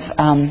lot of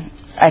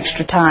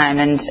extra time.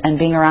 And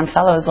being around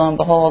fellows, lo and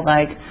behold,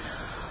 like,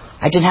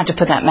 I didn't have to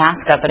put that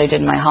mask up that I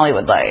did in my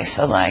Hollywood life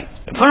of like,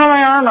 put on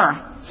my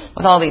armor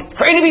with all these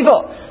crazy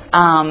people.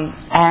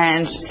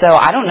 And so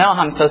I don't know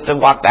how I'm supposed to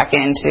walk back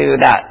into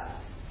that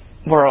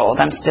world.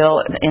 I'm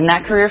still in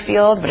that career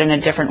field, but in a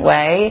different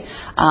way.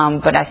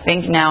 But I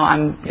think now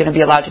I'm going to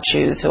be allowed to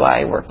choose who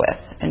I work with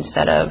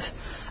instead of,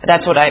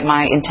 that's what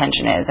my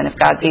intention is. And if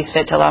God sees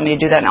fit to allow me to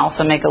do that and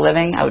also make a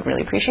living, I would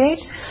really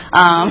appreciate.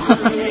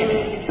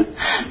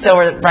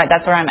 So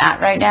that's where I'm at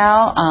right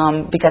now,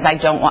 because I'm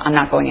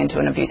not going into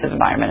an abusive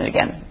environment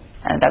again.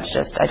 And that's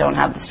just, I don't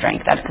have the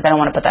strength because I don't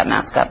want to put that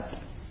mask up.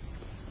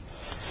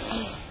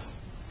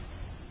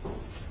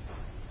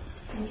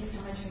 Thank you so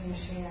much for your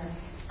share.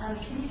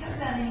 Can you talk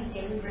about any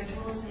daily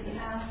rituals that you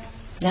have?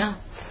 Yeah.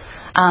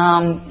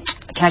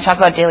 Can I talk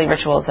about daily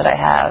rituals that I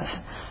have?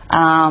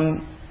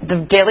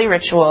 The daily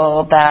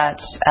ritual that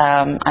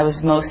I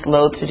was most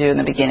loath to do in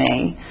the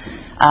beginning,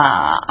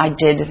 I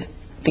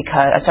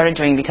started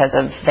doing because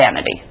of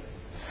vanity.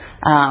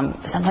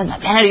 Sometimes my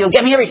vanity will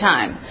get me every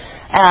time.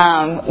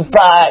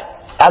 But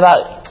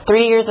about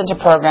 3 years into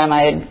program,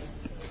 I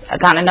had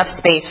gotten enough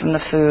space from the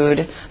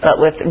food, but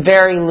with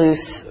very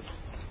loose,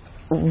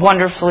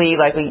 wonderfully,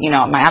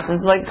 my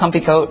absence is like a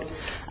comfy coat.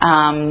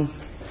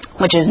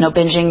 which is no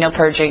binging, no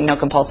purging, no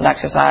compulsive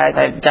exercise.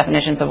 I have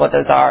definitions of what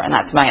those are, and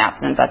that's my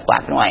abstinence. That's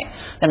black and white.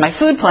 Then my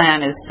food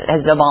plan has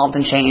evolved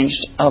and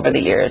changed over the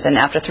years. And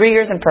after 3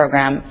 years in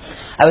program,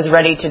 I was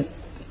ready to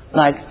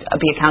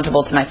be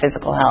accountable to my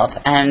physical health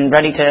and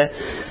ready to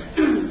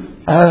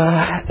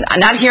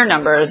not hear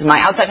numbers. My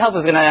outside help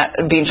was going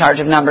to be in charge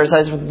of numbers.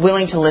 I was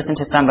willing to listen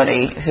to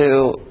somebody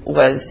who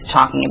was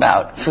talking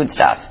about food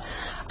stuff.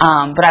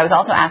 But I was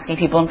also asking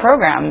people in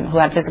program who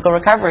had physical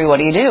recovery, what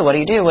do you do? What do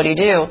you do? What do you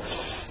do?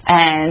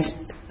 And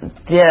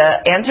the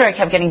answer I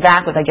kept getting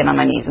back was I get on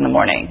my knees in the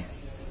morning.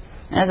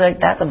 And I was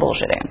like, that's a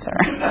bullshit answer.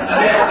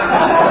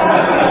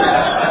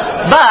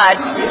 But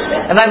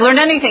if I've learned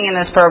anything in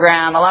this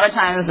program, a lot of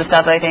times the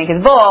stuff that I think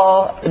is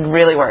bull, it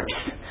really works.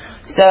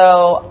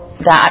 So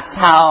that's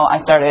how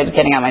I started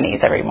getting on my knees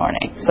every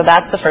morning. So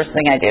that's the first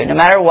thing I do. No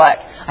matter what,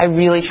 I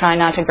really try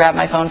not to grab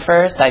my phone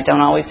first. I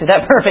don't always do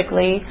that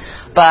perfectly.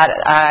 But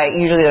I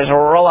usually just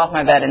roll off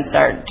my bed and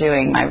start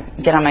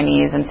get on my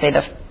knees and say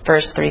the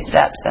first 3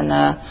 steps and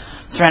the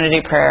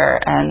Serenity Prayer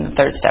and the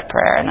 3rd step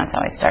prayer. And that's how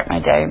I start my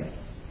day.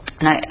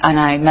 And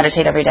I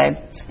meditate every day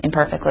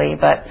imperfectly,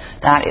 but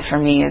that for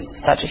me is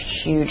such a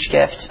huge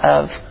gift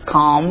of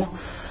calm.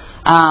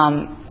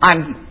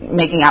 I'm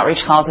making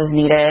outreach calls as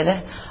needed,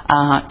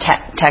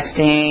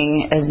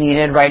 texting as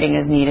needed, writing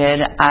as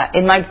needed.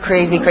 In my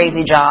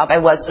crazy job, I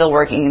was still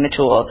working in the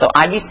tools. So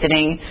I'd be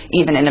sitting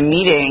even in a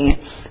meeting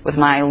with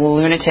my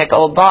lunatic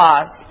old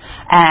boss,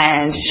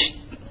 and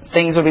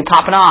things would be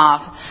popping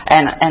off,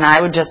 and I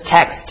would just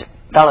text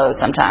fellows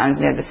sometimes,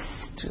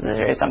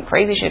 there's some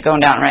crazy shit going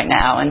down right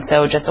now. And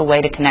so just a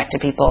way to connect to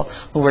people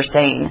who were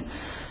sane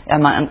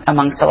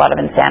amongst a lot of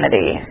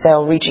insanity.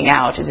 So reaching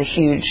out is a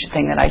huge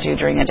thing that I do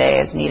during the day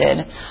as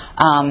needed.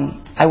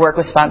 I work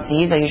with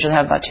sponsees. I usually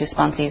have about 2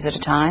 sponsees at a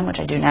time, which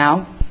I do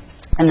now.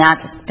 And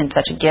that's been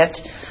such a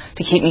gift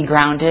to keep me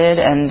grounded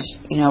and,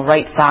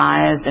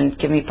 right-sized and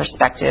give me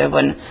perspective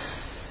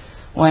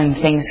when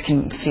things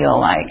can feel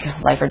like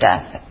life or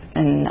death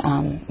in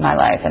my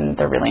life, and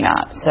they're really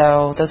not.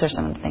 So those are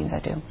some of the things I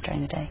do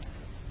during the day.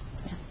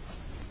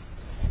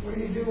 What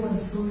do you do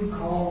when food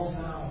calls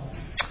now?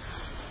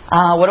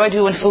 What do I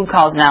do when food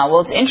calls now?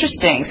 Well, it's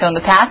interesting. So in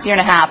the past year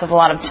and a half of a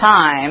lot of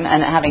time, and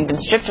having been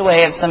stripped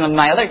away of some of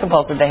my other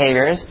compulsive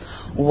behaviors,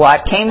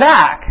 what came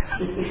back?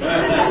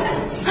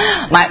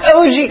 My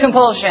OG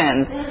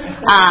compulsions.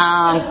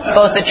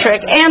 Both the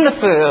trick and the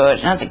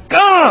food. And I was like,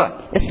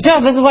 this stuff,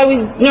 this is why we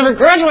never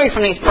graduate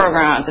from these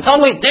programs. It's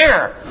always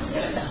there.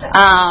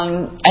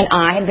 And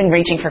I had been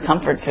reaching for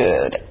comfort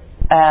food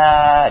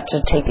to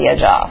take the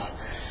edge off.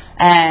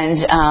 And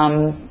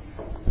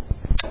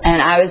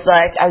I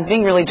was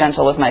being really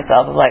gentle with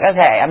myself of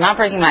okay, I'm not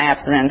breaking my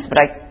abstinence, but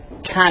I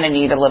kind of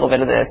need a little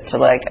bit of this to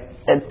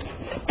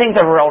things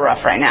are real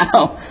rough right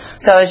now.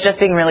 So I was just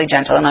being really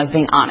gentle, and I was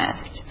being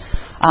honest.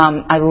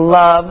 I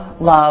love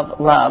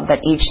that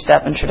each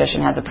step in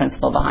tradition has a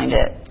principle behind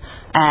it.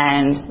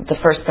 And the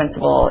first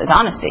principle is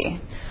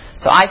honesty.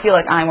 So I feel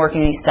like I'm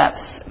working these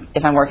steps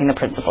if I'm working the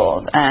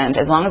principles. And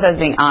as long as I was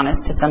being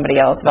honest to somebody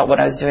else about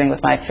what I was doing with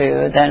my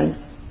food, then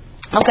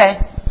okay,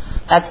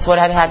 that's what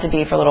it had to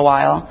be for a little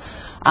while.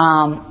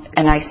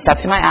 And I stuck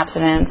to my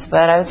abstinence,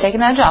 but I was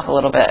taking the edge off a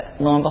little bit.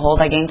 Lo and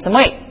behold, I gained some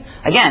weight.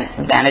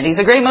 Again, vanity's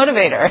a great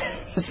motivator.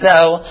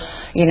 So,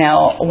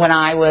 when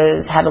I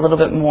had a little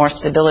bit more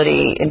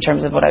stability in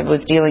terms of what I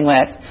was dealing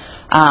with,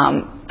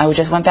 I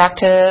just went back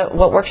to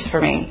what works for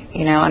me,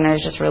 and I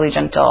was just really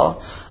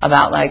gentle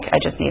about I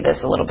just need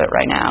this a little bit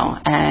right now.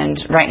 And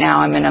right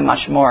now I'm in a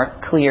much more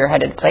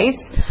clear-headed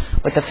place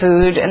with the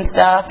food and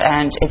stuff,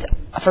 and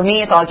for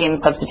me, it's all game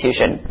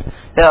substitution.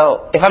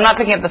 So if I'm not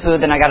picking up the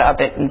food, then I got to up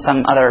it in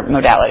some other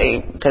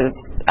modality because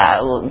I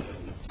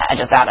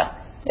just gotta.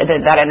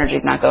 That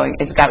energy's not going.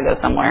 It's got to go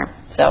somewhere.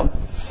 So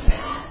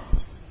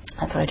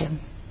that's what I do.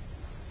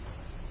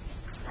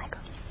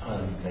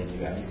 Thank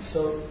you, Abby.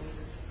 So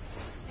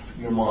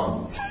your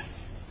mom,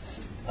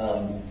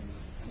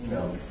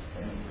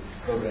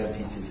 program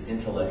teaches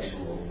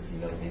intellectual.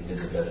 They did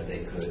the best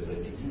they could,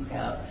 but did you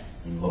have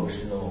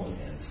emotional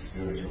and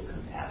spiritual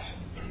compassion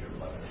for your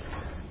mother?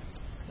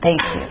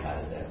 Thank you. How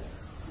did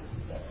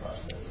that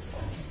process?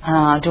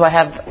 Do I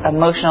have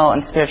emotional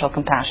and spiritual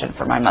compassion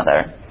for my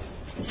mother?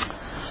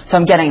 So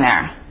I'm getting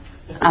there.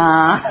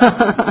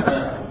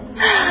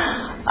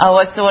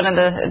 What's one of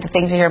the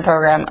things we hear in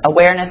program?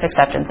 Awareness,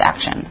 acceptance,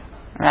 action.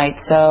 Right?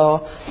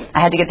 So I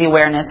had to get the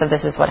awareness of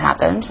this is what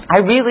happened. I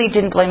really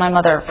didn't blame my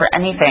mother for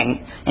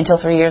anything until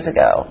 3 years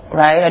ago.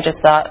 Right? I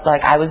just thought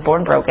I was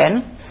born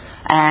broken,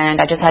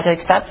 and I just had to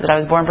accept that I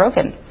was born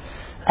broken.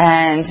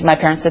 And my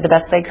parents did the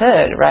best they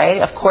could.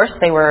 Right? Of course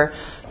they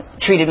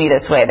treated me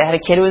this way. They had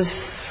a kid who was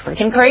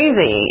freaking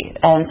crazy,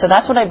 and so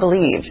that's what I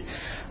believed.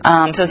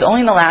 So it's only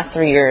in the last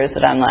 3 years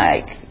that I'm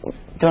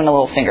doing a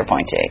little finger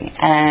pointing.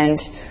 And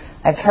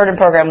I've heard in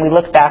program, we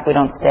look back, we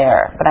don't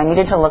stare. But I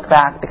needed to look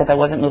back because I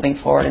wasn't moving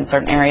forward in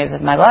certain areas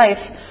of my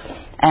life,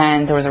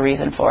 and there was a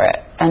reason for it.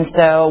 And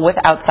so with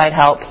outside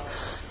help,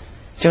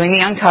 doing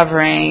the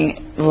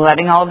uncovering,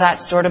 letting all of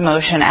that stored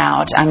emotion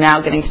out, I'm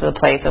now getting to the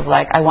place of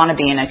like, I want to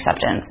be in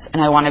acceptance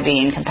and I want to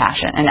be in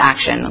compassion and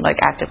action,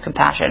 like active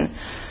compassion.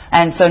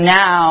 And so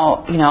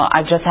now,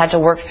 I've just had to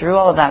work through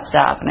all of that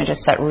stuff, and I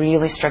just set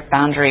really strict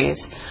boundaries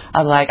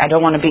of like, I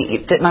don't want to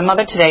be, my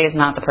mother today is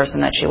not the person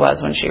that she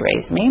was when she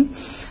raised me.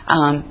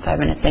 5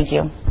 minutes, thank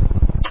you.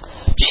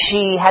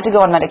 She had to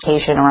go on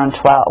medication around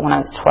 12, when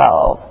I was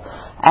 12,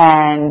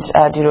 and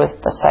due to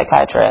a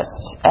psychiatrist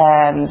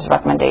and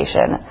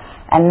recommendation.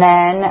 And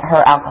then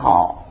her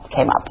alcohol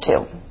came up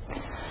too.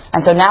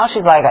 And so now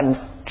she's like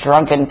a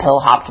drunken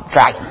pill-hopped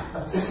dragon.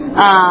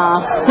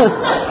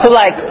 Who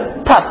like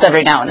puffs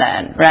every now and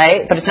then,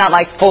 right? But it's not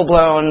like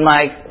full-blown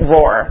like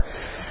roar.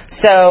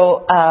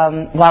 So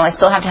while I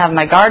still have to have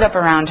my guard up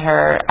around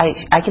her,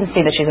 I can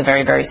see that she's a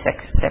very, very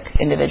sick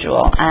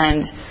individual.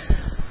 And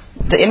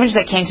the image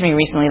that came to me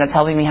recently that's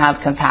helping me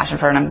have compassion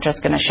for her, and I'm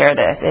just going to share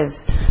this, is,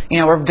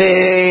 we're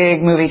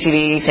big movie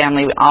TV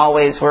family. We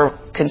always were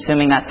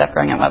consuming that stuff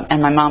growing up. And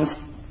my mom's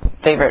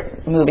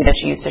favorite movie that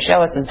she used to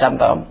show us is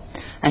Dumbo.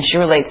 And she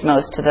relates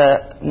most to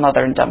the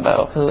mother in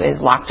Dumbo, who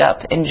is locked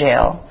up in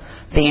jail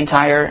the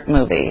entire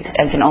movie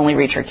and can only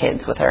reach her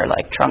kids with her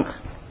like trunk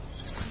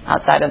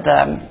outside of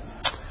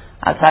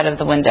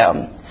the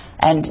window.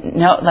 And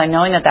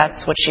knowing that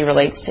that's what she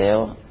relates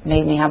to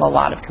made me have a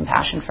lot of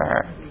compassion for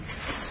her.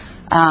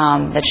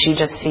 That she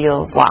just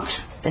feels locked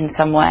in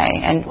some way.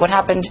 And what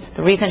happened,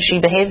 the reason she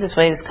behaves this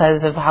way is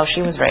because of how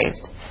she was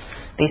raised.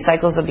 These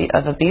cycles of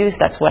abuse,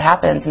 that's what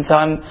happens. And so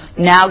I'm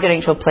now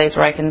getting to a place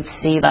where I can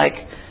see like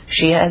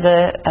she has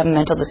a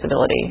mental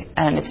disability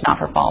and it's not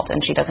her fault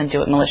and she doesn't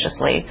do it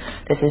maliciously.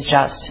 This is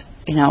just,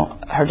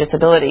 her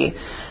disability.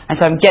 And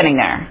so I'm getting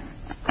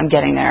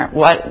there.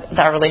 What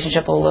that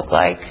relationship will look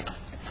like,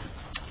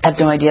 I have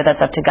no idea.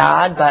 That's up to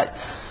God, but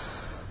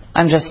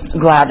I'm just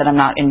glad that I'm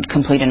not in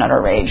complete and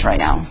utter rage right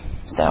now.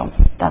 So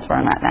that's where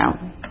I'm at now.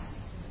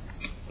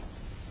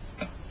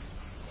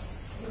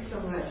 Thanks so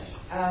much.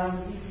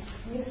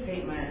 You made a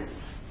statement.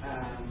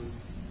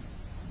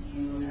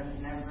 You have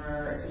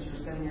never, since you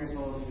were 7 years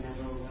old, you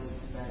never went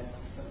to bed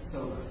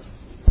sober.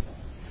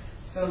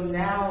 So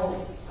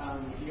now,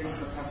 years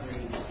of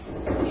recovery,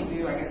 what do you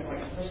do, I guess, like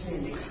especially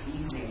in the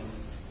evening,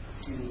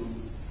 to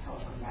help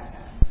combat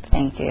that?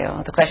 Thank you.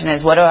 The question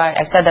is,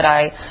 I said that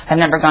I have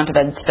never gone to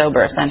bed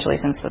sober, essentially,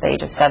 since the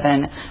age of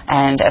 7,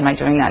 and am I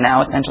doing that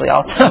now, essentially,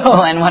 also,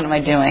 and what am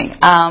I doing?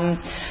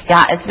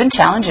 It's been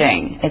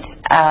challenging. It's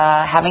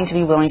having to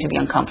be willing to be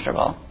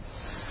uncomfortable.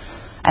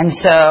 And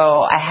so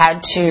I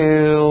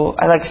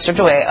stripped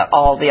away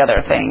all the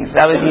other things.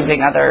 I was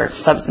using other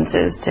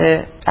substances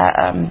to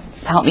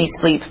help me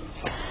sleep.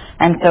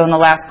 And so in the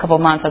last couple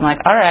months, I'm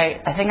like, all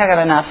right, I think I got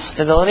enough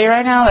stability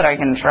right now that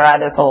I can try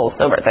this whole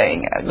sober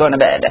thing, going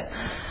to bed.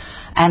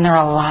 And there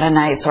were a lot of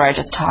nights where I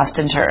just tossed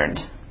and turned.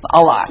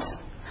 A lot.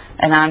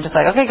 And I'm just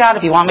like, okay, God,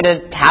 if you want me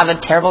to have a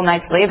terrible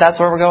night's sleep, that's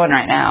where we're going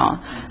right now.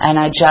 And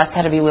I just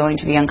had to be willing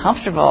to be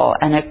uncomfortable.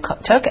 And it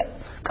took a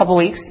couple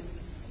weeks.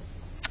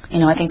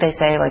 I think they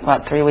say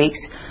 3 weeks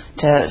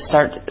to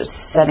start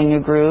setting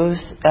new grooves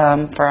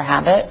for a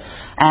habit.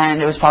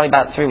 And it was probably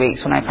about 3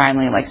 weeks when I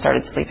finally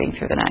started sleeping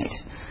through the night.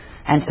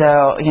 And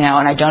so,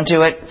 and I don't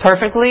do it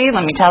perfectly,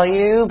 let me tell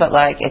you, but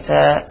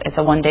it's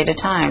a one day at a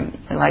time.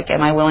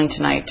 Am I willing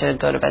tonight to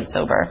go to bed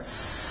sober?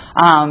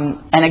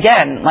 And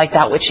again,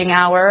 that witching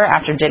hour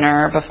after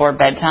dinner before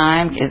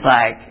bedtime is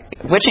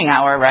witching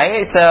hour,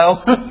 right?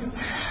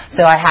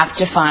 So I have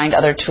to find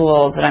other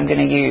tools that I'm going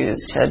to use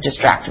to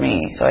distract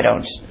me so I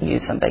don't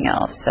use something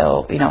else.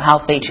 So,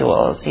 healthy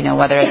tools,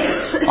 whether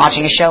it's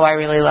watching a show I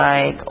really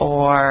like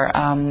or,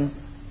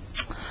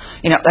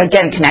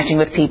 again, connecting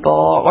with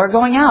people or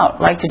going out,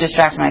 to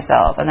distract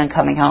myself and then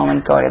coming home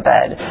and going to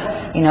bed.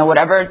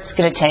 Whatever it's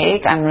going to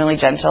take, I'm really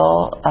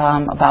gentle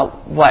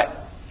about what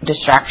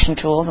distraction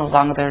tools, as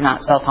long as they're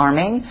not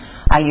self-harming,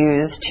 I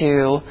use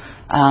to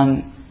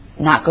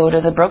not go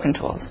to the broken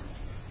tools.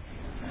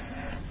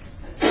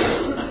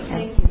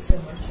 Thank you so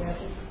much,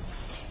 Jackie.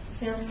 It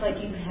sounds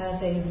like you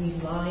have a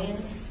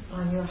reliance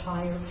on your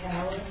higher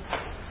power.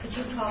 Could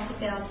you talk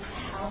about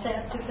how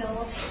that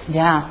developed?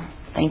 Yeah,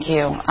 thank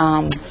you.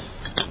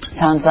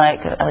 Sounds like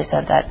Ellie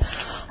said that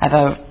I have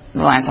a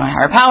reliance on my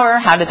higher power.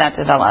 How did that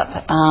develop?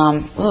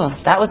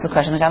 That was the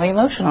question that got me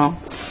emotional.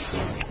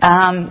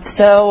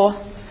 So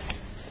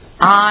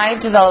I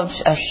developed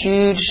a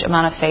huge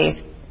amount of faith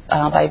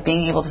by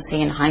being able to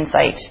see in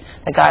hindsight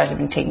that God had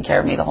been taking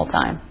care of me the whole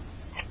time.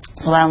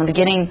 So while in the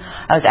beginning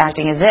I was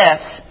acting as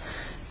if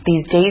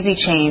these daisy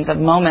chains of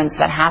moments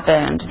that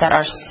happened that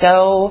are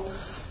so,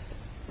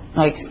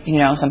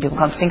 some people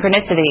call it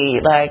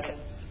synchronicity,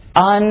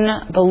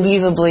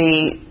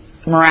 unbelievably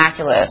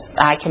miraculous.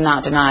 I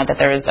cannot deny that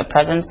there is a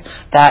presence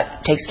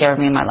that takes care of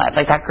me in my life.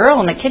 That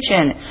girl in the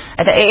kitchen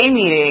at the AA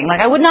meeting.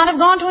 I would not have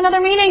gone to another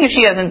meeting if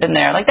she hasn't been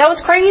there. That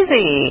was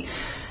crazy.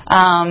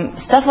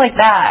 Stuff like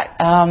that.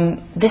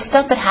 This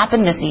stuff that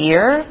happened this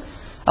year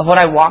of what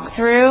I walked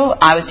through,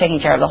 I was taking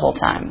care of the whole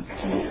time.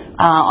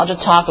 I'll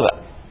just talk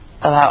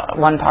about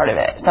one part of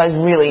it. So I was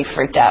really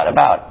freaked out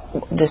about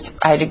this.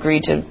 I had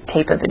agreed to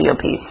tape a video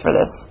piece for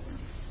this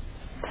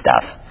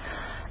stuff.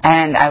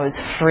 And I was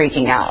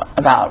freaking out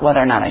about whether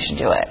or not I should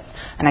do it.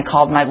 And I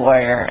called my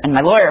lawyer. And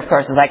my lawyer, of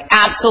course, was like,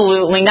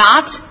 absolutely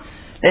not.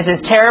 This is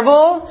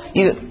terrible.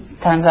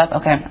 Time's up?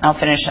 Okay, I'll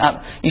finish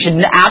up. You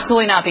should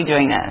absolutely not be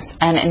doing this.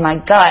 And in my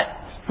gut,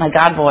 my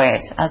God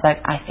voice, I was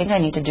like, I think I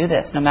need to do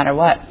this no matter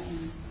what.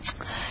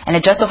 And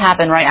it just so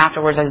happened right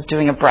afterwards I was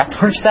doing a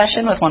breathwork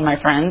session with one of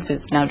my friends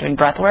who's now doing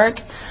breathwork.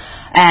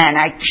 And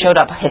I showed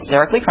up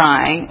hysterically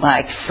crying,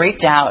 like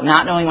freaked out,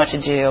 not knowing what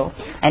to do.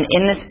 And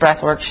in this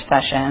breathwork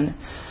session,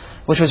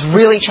 which was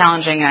really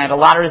challenging, I had a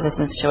lot of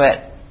resistance to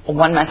it,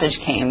 one message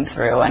came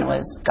through and it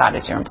was, God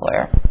is your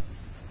employer.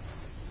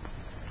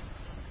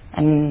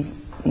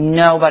 And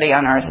nobody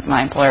on earth is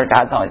my employer.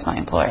 God's always my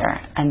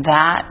employer. And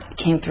that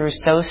came through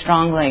so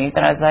strongly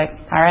that I was like,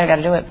 all right, I got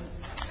to do it.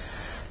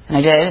 And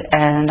I did,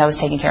 and I was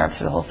taken care of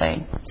through the whole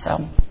thing. So,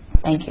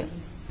 thank you.